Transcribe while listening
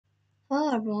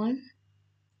Hello everyone.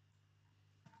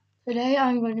 Today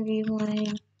I'm going to be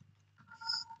playing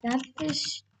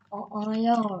Catfish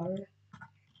IR.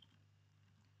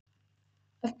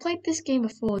 I've played this game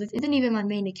before. This isn't even my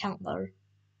main account though.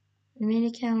 My main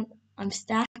account, I'm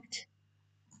stacked.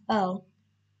 Oh.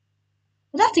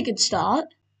 Well, that's a good start.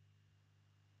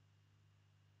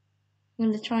 I'm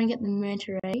going to try and get the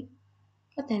manta ray.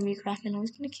 God damn you, Kraken. I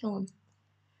was going to kill him.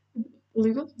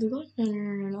 Lugo? No,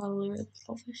 Lugo.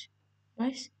 Selfish.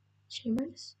 Nice.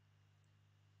 Chambers.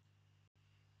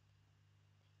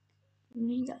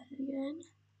 Me guys again.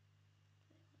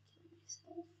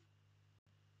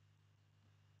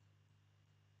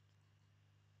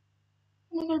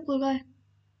 Oh my god, blue guy.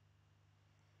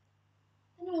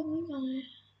 Oh, blue guy.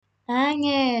 Dang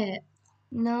it.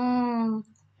 No.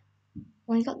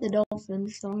 Well, he got the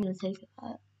dolphins, so I'm gonna take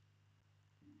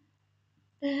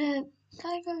that.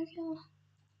 Gotta go kill.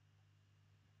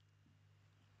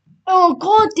 Oh,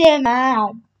 goddamn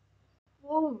out!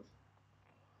 Oh.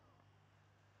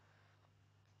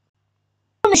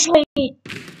 Honestly.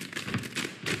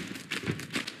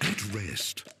 At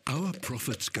Rest, our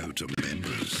profits go to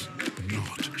members,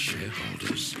 not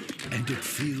shareholders, and it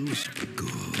feels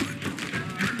good.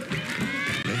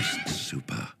 Rest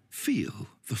Super. Feel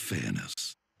the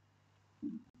fairness.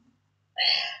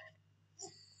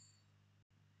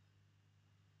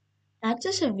 That's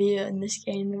a severe in this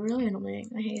game. They're really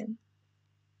annoying. I hate him.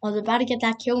 I was about to get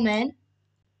that kill, man.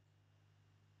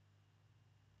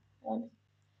 I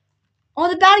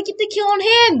was about to get the kill on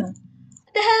him!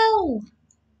 What the hell?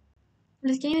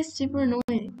 This game is super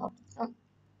annoying.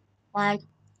 Lag.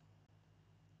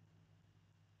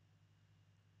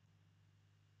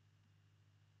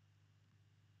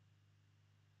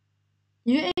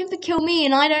 You aim to kill me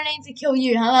and I don't aim to kill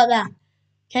you. How about that?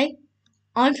 Okay?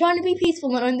 I'm trying to be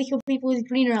peaceful and only kill people with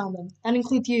green around them. That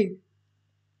includes you.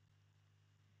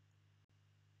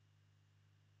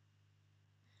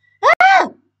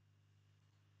 Ah!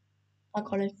 I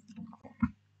got it.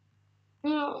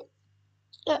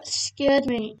 That scared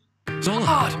me.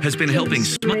 Zollard has been helping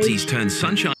Smutsies turn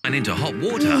sunshine into hot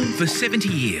water for 70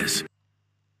 years.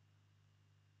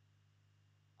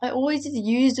 I always just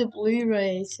use a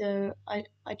Blu-ray, so I'm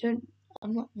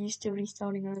not used to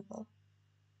restarting over.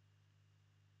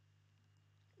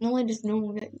 Normally just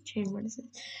normal get chain what is it?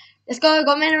 Let's go,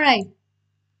 got mana ray!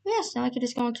 Yes, now I can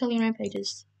just go on killing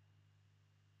rampages.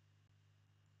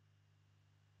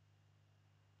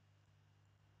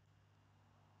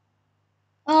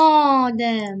 Oh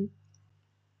damn.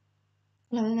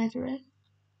 I have a mana ray.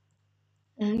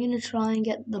 And I'm gonna try and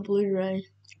get the Blu-ray.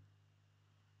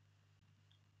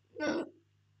 No.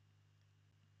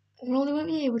 I really won't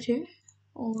be able to.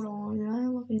 Hold on,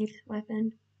 I'm looking at this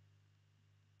weapon.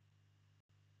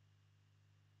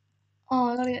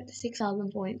 Oh, I gotta get to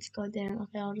 6,000 points. God damn.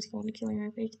 Okay, I'll just go on the killing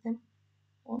rampage then.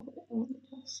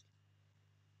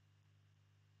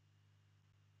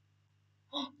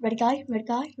 Red guy.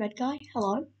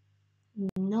 Hello.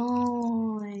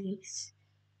 Nice.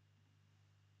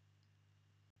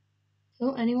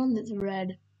 Kill anyone that's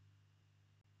red.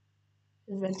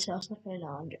 Red cells. Okay, no,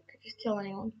 I'm joking. Just kill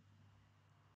anyone.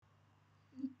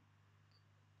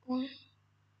 Red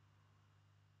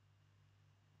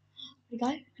guy.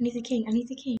 I need the king.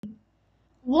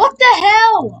 What the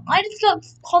hell? I just got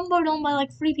comboed on by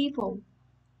like 3 people.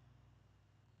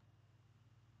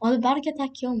 I was about to get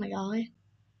that kill, my guy.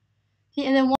 See,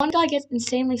 and then one guy gets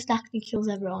insanely stacked and kills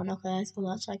everyone. Okay, let's pull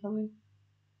that psycho in.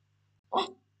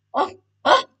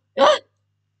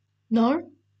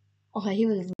 No? Okay, he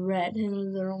was red. He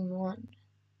was the wrong one.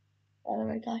 The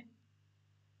red guy.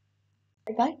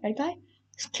 Red guy.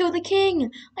 Just kill the king!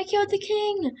 I killed the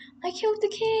king! I get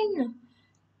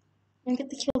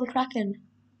to kill the Kraken.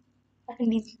 Kraken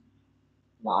needs...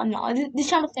 No. This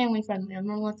channel's family friendly. I'm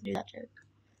not allowed to do that joke.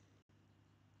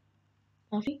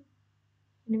 Alfie?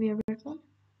 Gonna be a red one?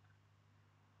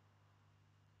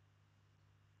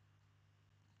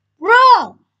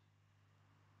 Bro!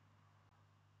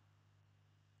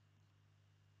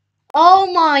 Oh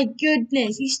my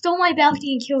goodness! He stole my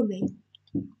bounty and killed me.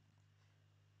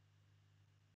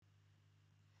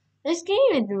 This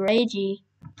game is ragey.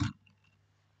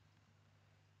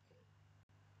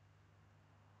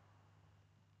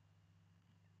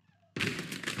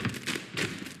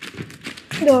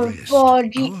 Your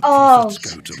body of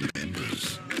go to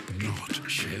members, not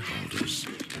shareholders,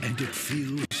 and it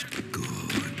feels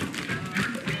good.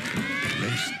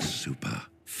 Rest Super.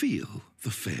 Feel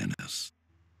the fairness.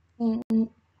 I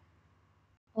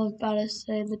was about to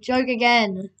say the joke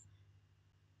again.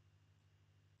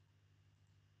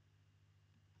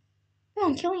 Oh,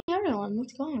 I'm killing everyone.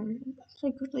 Let's go. I'm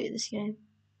so quickly at this game.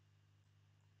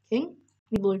 Pink?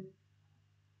 Me blue.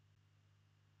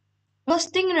 Oh,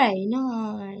 Stingray,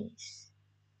 nice.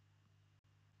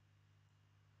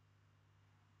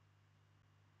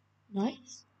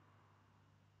 Nice.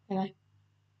 Okay.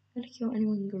 I'm gonna kill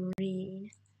anyone green.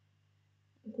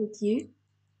 Includes you.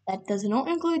 That does not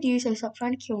include you, so stop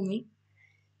trying to kill me.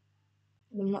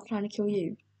 I'm not trying to kill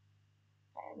you.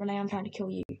 Renee, I'm trying to kill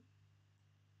you.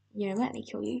 You don't let me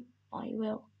kill you. I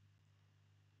will.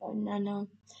 Oh, no, no.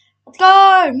 Let's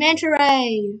go! Manta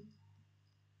Ray!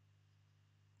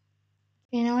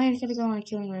 Okay, now I gotta go on a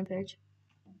killing rampage.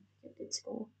 Good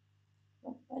score.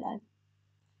 Oh, I died.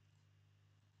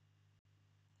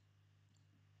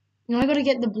 Now I gotta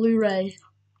get the Blu-ray.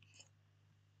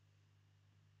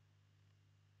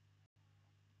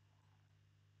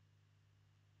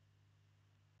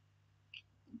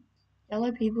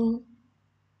 Yellow people.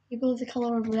 People of the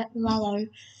color of Lalo.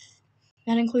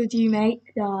 That includes you, mate.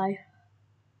 Die.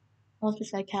 I was gonna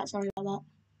say cat, sorry about that.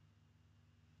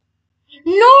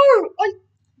 No!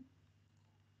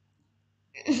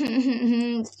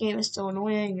 This game is so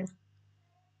annoying.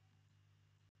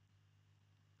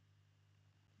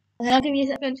 Okay, I'll give you a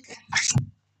second.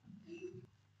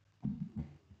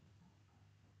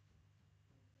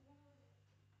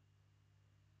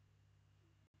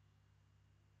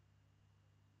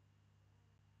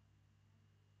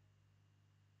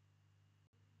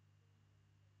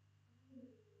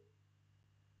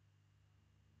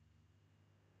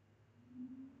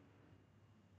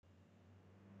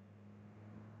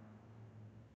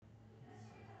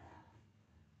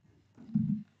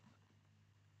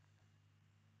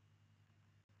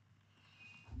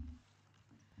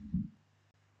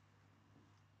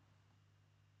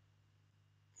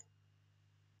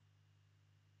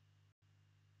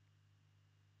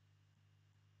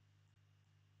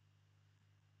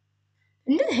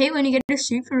 Don't you hate when you get a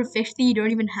suit for a 50 you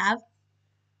don't even have?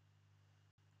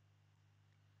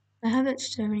 I have it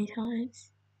so many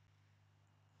times.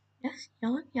 Yes,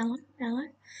 yellow, yellow, yellow.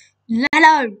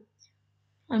 Lalo!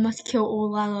 I must kill all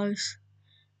Lalos.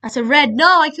 That's a red.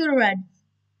 No, I killed a red.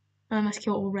 I must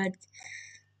kill all reds.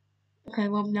 Okay,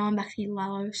 well, now I'm back to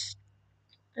Lalos.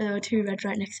 There were two reds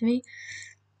right next to me.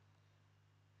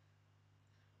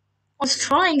 I was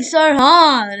trying so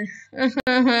hard.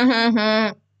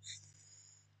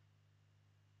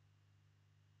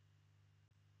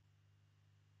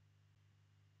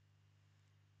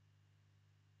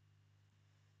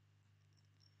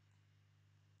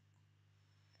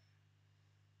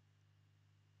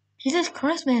 Jesus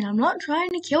Christ, man, I'm not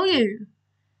trying to kill you.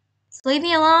 Just leave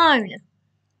me alone.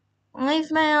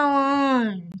 Leave me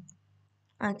alone.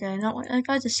 Okay, that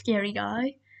guy's a scary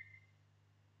guy.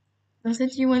 Now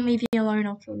since you won't leave me alone,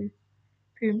 I'll kill you.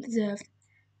 Prudent deserved.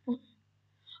 Are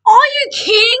you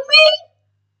kidding me?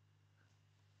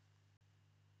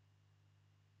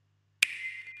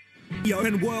 The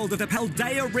open world of the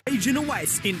Paldea region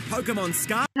awaits in Pokemon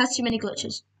Scarlet. Has too many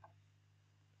glitches.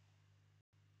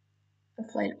 I've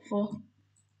played it before.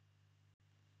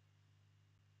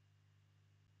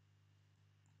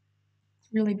 It's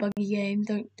a really buggy game.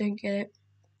 Don't get it.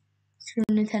 Screw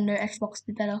Nintendo. Xbox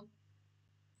did better.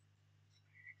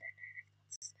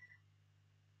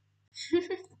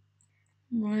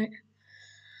 Right.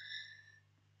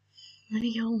 Let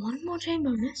me go one more chain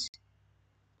bonus.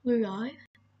 Blue guy.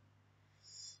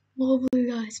 More blue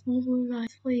guys. More blue guys.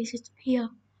 Please, just appear.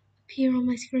 Appear on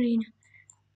my screen.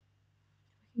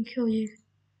 I can kill you.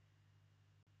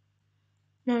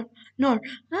 No. No.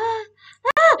 Ah!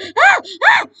 Ah! Ah!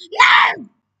 Ah! No!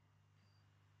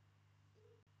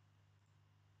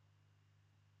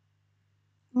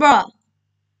 Bruh.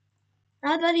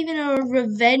 How's that even a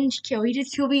revenge kill? He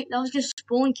just killed me. That was just a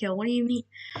spawn kill. What do you mean?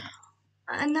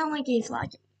 And now my game's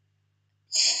like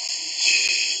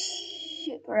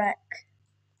shipwreck.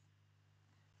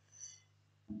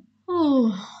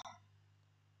 Oh.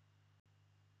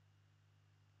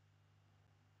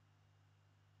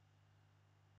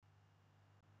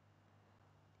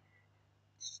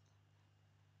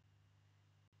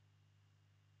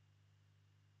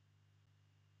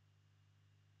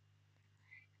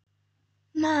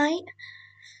 Mate,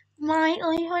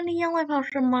 leave on the yellow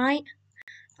potion, mate.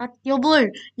 You're blue.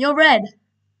 You're red.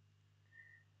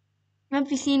 I'm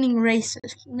be seeming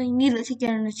racist. They needed to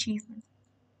get an achievement.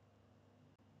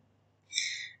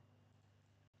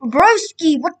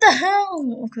 Broski, what the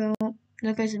hell? Okay, well,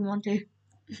 that guy didn't want to.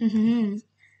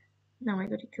 Now I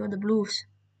gotta kill the blues.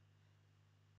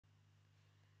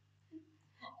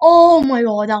 Oh my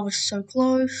god, that was so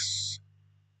close.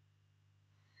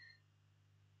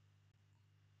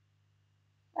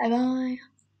 Bye bye.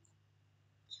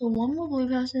 Kill one more blue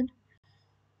person.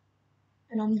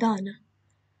 And I'm done.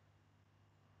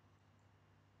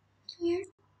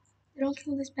 don't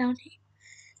kill this bounty.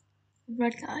 The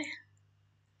red guy.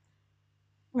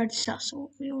 Red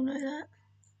Cecil, we all know that.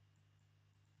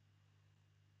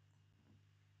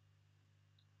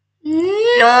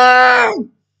 No!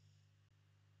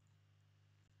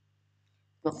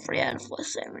 Got 3 out of 4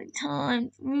 so many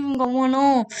times. We even got 1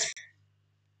 off.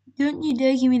 Don't you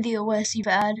dare give me the OS, you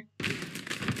bad.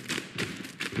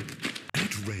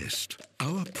 At Rest,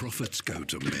 our profits go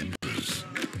to members,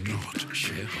 not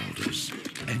shareholders,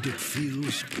 and it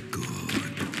feels good.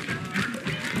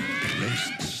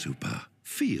 Rest Super.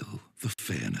 Feel the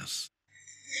fairness.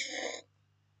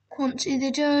 Can't see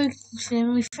the joke.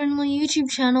 Family friendly YouTube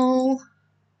channel.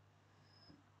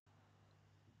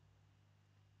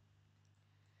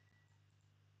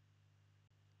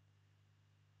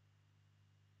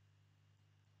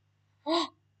 Oh!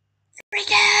 3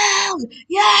 kills!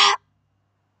 Yeah!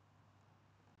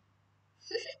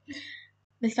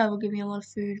 This guy will give me a lot of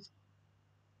food.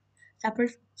 Stop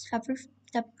proof. Stop proof.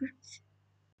 Stop proof.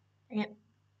 Dang it.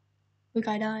 Blue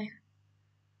guy die.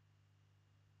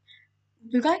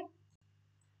 Blue guy?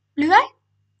 Blue guy?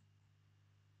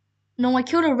 No, I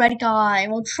killed a red guy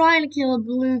while trying to kill a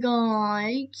blue guy. Are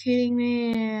you kidding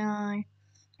me? Now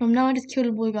I just killed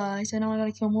a blue guy, so now I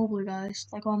gotta kill more blue guys.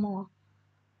 Like 1 more.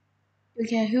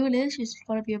 Okay, who it is, it's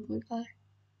gotta be a blue guy.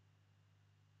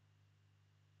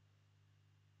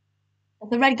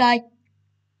 The red guy.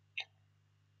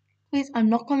 Please, I'm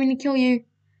not coming to kill you.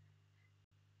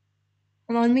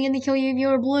 I'm only gonna kill you if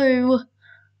you're blue.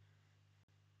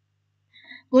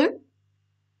 Blue?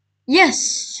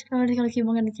 Yes! I'm only gonna keep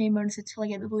on getting game bonuses until I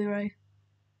get the Blu-ray.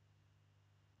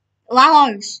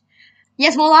 Lalos!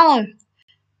 Yes, more Lalo!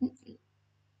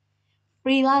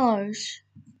 3 Lalos.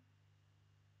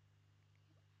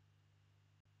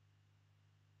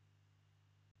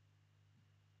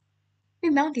 Free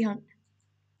bounty hunt.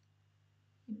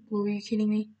 Blue, are you kidding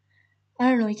me? I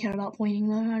don't really care about pointing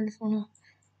though, I just wanna,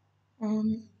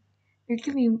 you're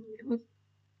giving me...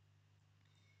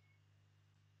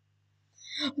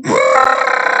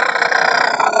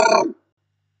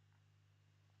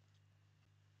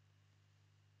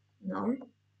 No.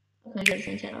 Okay, good,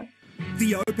 thanks, Anna.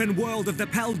 The open world of the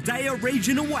Paldea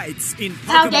region awaits in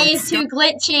Pokemon. Paldea is too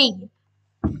glitchy!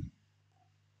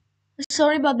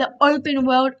 Sorry about the open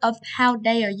world of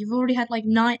Paldea. You've already had like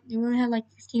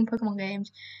 15 Pokemon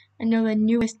games, and you're the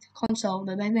newest console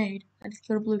that they made. I just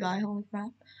killed a blue guy, holy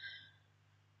crap.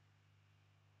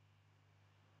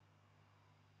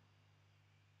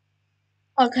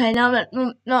 Okay, now that, no!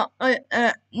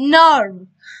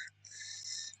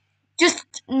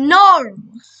 Just, no!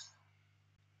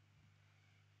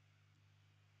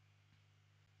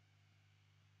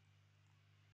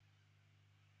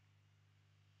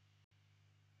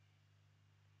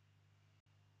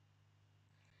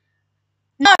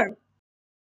 No!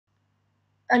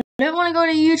 I don't want to go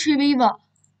to YouTube either.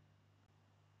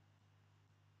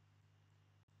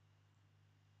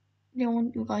 I don't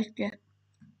want you guys to.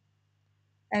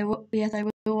 Yes, I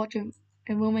will watch it.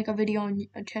 I will make a video on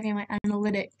checking my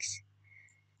analytics.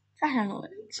 Trash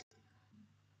analytics.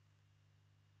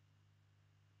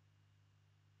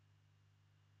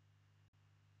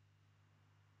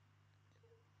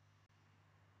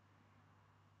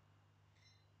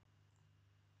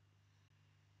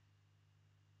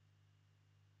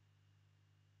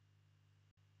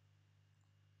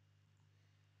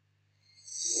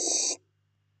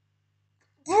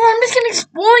 Bro, I'm just getting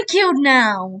spawn killed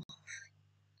now.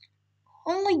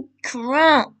 Holy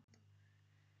crap.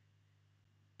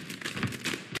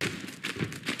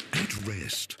 At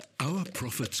Rest, our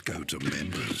profits go to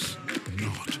members,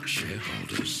 not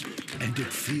shareholders, and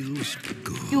it feels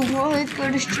good. You always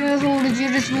go to shareholders,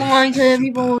 you're just lying to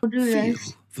people who do Feel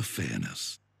this. the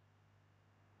fairness.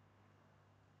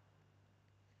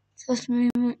 Trust me,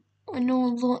 I know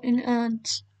a lot in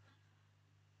ads.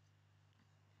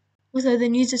 Also, the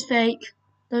news is fake.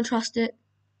 Don't trust it.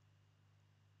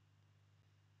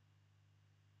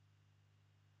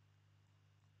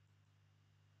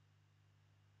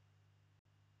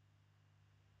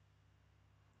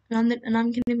 And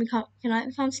I'm gonna become. Can I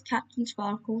become Captain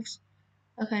Sparkles?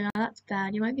 Okay, now that's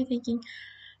bad. You might be thinking,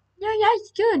 yeah,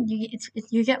 it's good.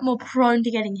 You get more prone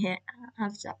to getting hit. How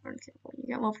does that work? You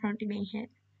get more prone to being hit.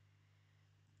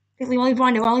 Quickly, while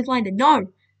he's blinded. No.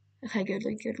 Okay,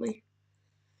 goodly.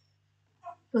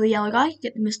 For the yellow guy,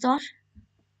 get the moustache.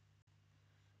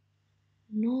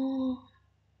 No.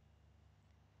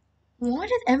 Why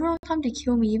does everyone come to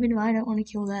kill me even if I don't want to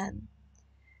kill them?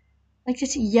 Like,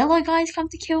 just yellow guys come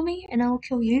to kill me and I will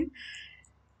kill you?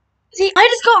 See, I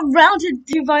just got routed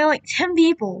to by like 10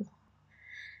 people.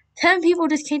 10 people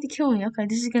just came to kill me. Okay,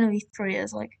 this is gonna be 3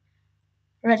 years, like.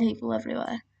 Red people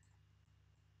everywhere.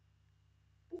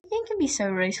 It can be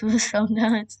so racist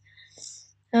sometimes.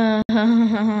 Oh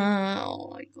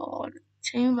my god.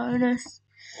 Team bonus.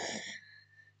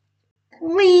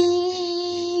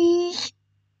 Please.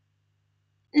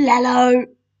 Lalo.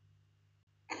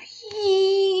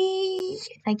 Please.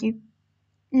 Thank you.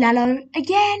 Lalo.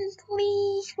 Again.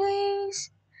 Please,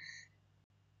 please.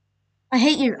 I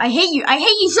hate you. I hate you. I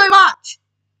hate you so much.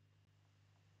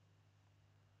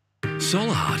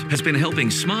 Solart has been helping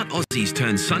smart Aussies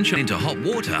turn sunshine into hot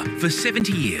water for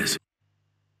 70 years.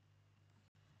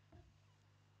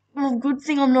 Well, good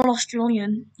thing I'm not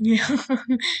Australian. Yeah.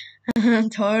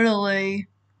 Totally.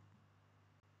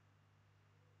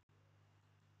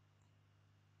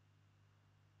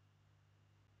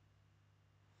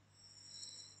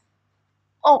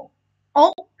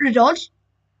 Oh, the dodge.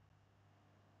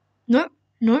 Nope,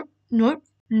 nope, nope,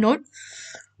 nope.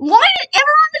 Why did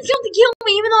everyone attempt to kill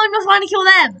me even though I'm not trying to kill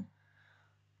them?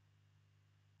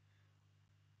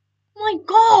 My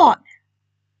god.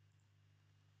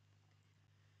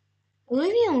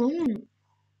 Leave me alone.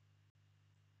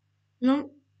 No.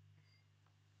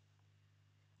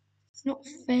 It's not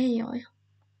fair.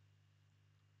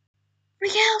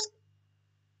 Freak out.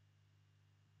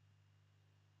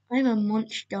 I'm a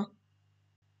monster.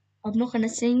 I'm not gonna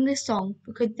sing this song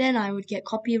because then I would get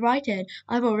copyrighted.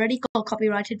 I've already got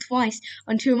copyrighted twice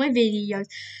on 2 of my videos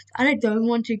and I don't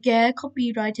want to get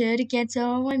copyrighted again,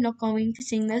 so I'm not going to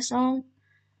sing this song.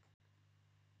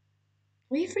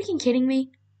 Are you freaking kidding me?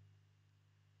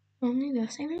 Only the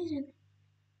same reason.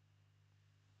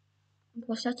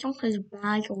 Because that song has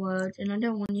bad words and I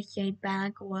don't want to say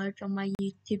bad words on my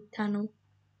YouTube channel.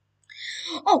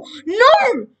 Oh,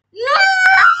 no!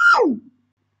 No!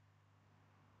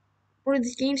 Bro,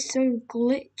 this game's so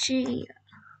glitchy.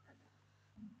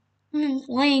 I'm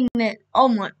playing it. Oh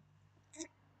my.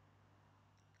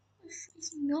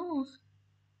 No.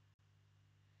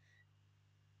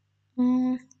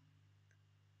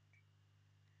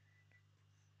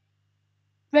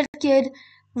 Red kid.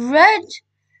 Red!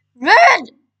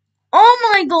 Red!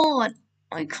 Oh my god!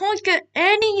 I can't get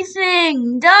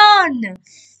anything done!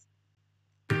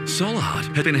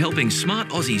 Solart has been helping smart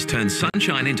Aussies turn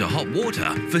sunshine into hot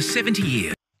water for 70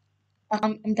 years.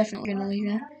 I'm definitely gonna leave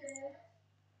that.